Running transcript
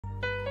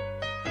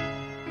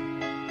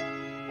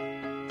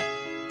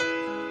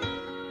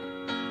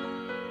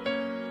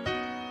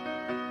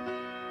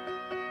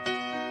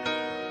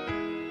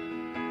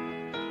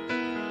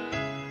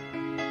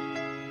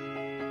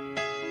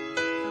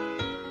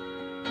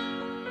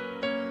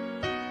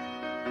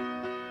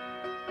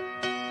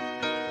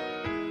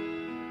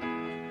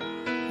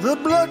The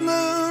blood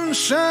moon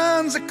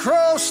shines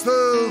across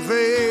the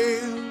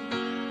vale.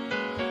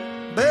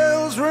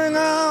 Bells ring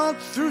out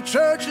through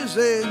churches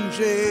and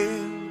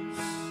jails.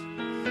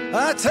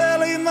 I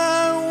tally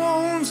my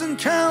wounds and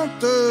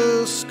count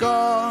the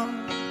scars.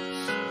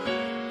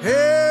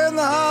 In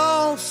the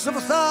house of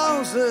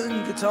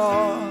 1,000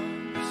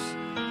 guitars,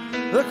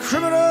 the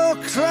criminal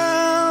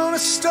clown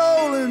has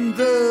stolen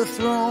the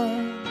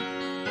throne.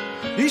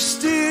 He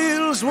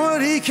steals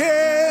what he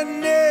can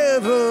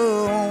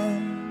never own.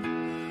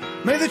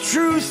 May the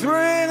truth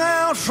ring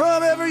out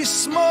from every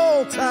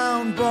small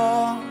town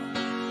bar.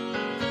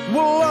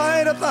 We'll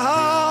light up the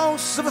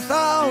house of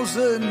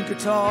 1,000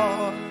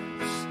 guitars.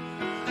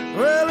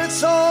 Well,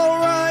 it's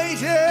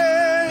alright,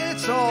 yeah,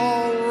 it's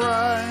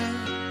alright.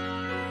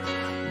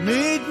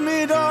 Meet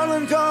me,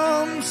 darling,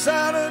 come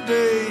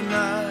Saturday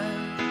night.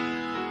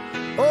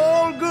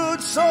 All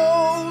good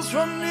souls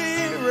from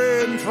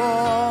near and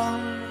far,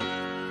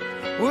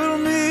 we'll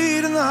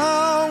meet in the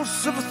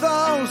house of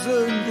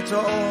 1,000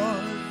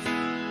 guitars.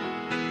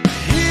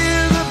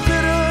 Hear the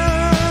bitter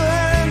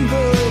and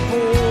the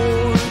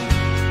bored,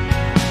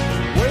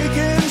 wake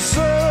in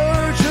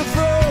search of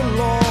the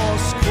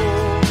lost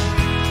chord,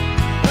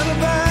 that'll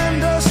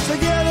band us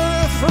together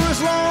for as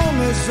long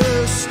as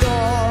the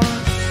stars.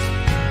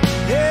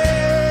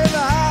 Yeah,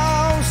 the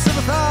house of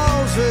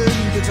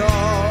 1,000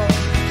 guitars.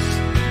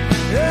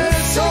 Yeah,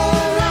 it's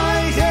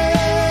alright,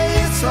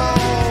 yeah, it's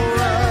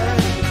alright.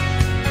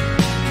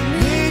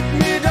 Meet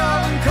me,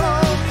 darling,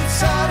 come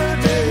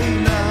Saturday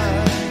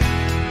night.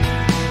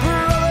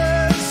 Brother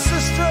and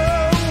sister,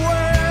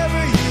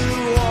 wherever you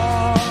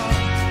are,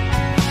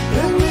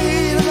 we'll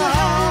meet in the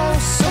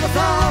house of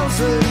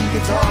 1,000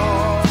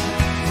 guitars.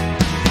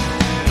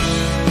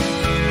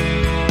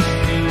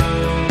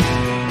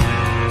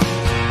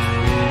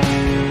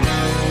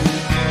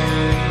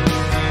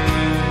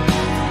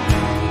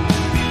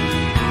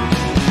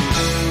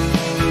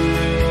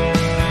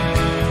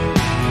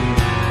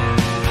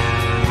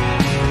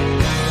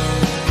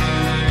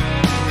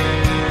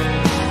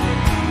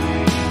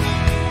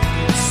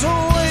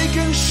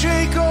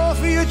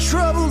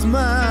 Troubles,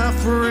 my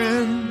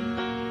friend.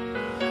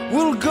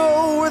 We'll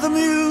go where the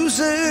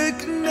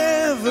music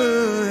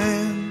never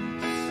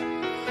ends.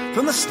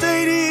 From the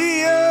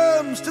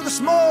stadiums to the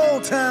small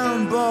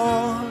town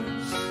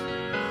bars,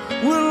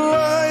 we'll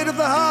light up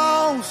the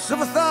house of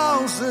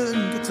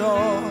 1,000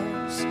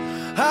 guitars.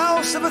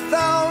 House of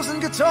 1,000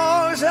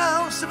 guitars,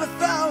 house of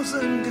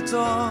 1,000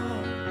 guitars.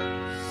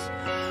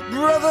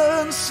 Brother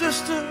and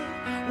sister,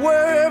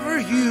 wherever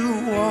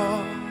you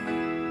are,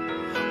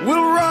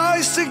 we'll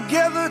rise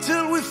together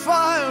till we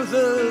fire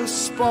the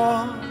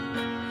spark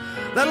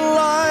that'll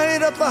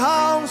light up the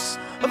house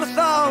of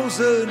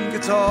 1,000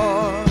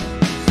 guitars.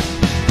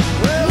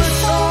 Well,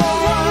 it's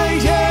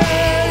alright,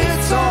 yeah,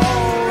 it's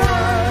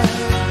alright.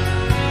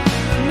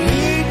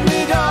 Meet me,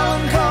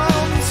 darling,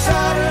 come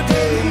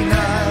Saturday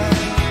night.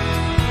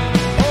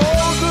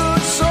 All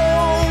good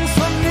souls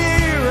from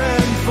near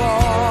and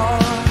far,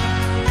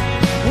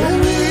 we'll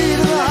meet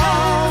in the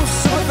house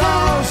of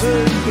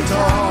 1,000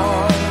 guitars.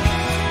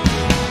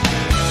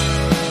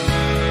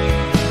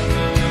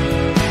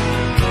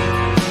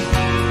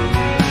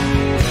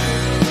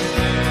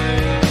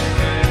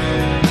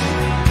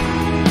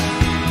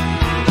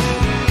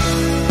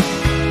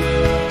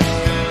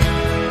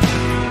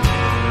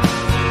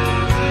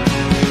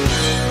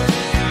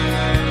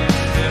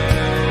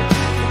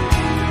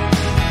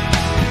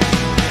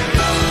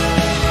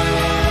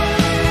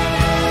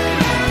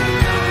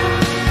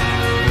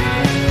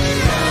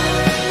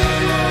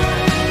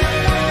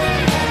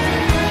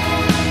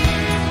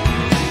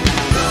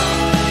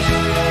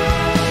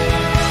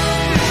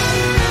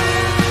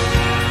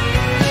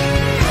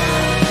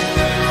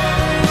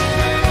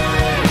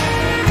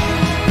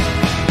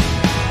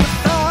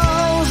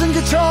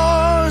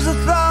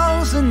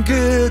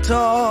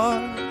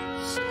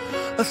 Guitars,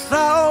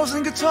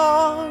 1,000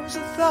 guitars,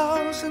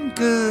 1,000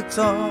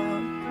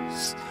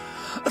 guitars,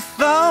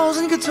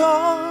 1,000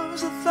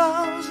 guitars,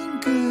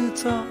 1,000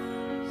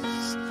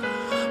 guitars,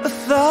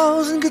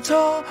 1,000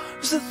 guitars,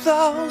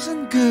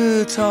 1,000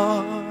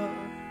 guitars.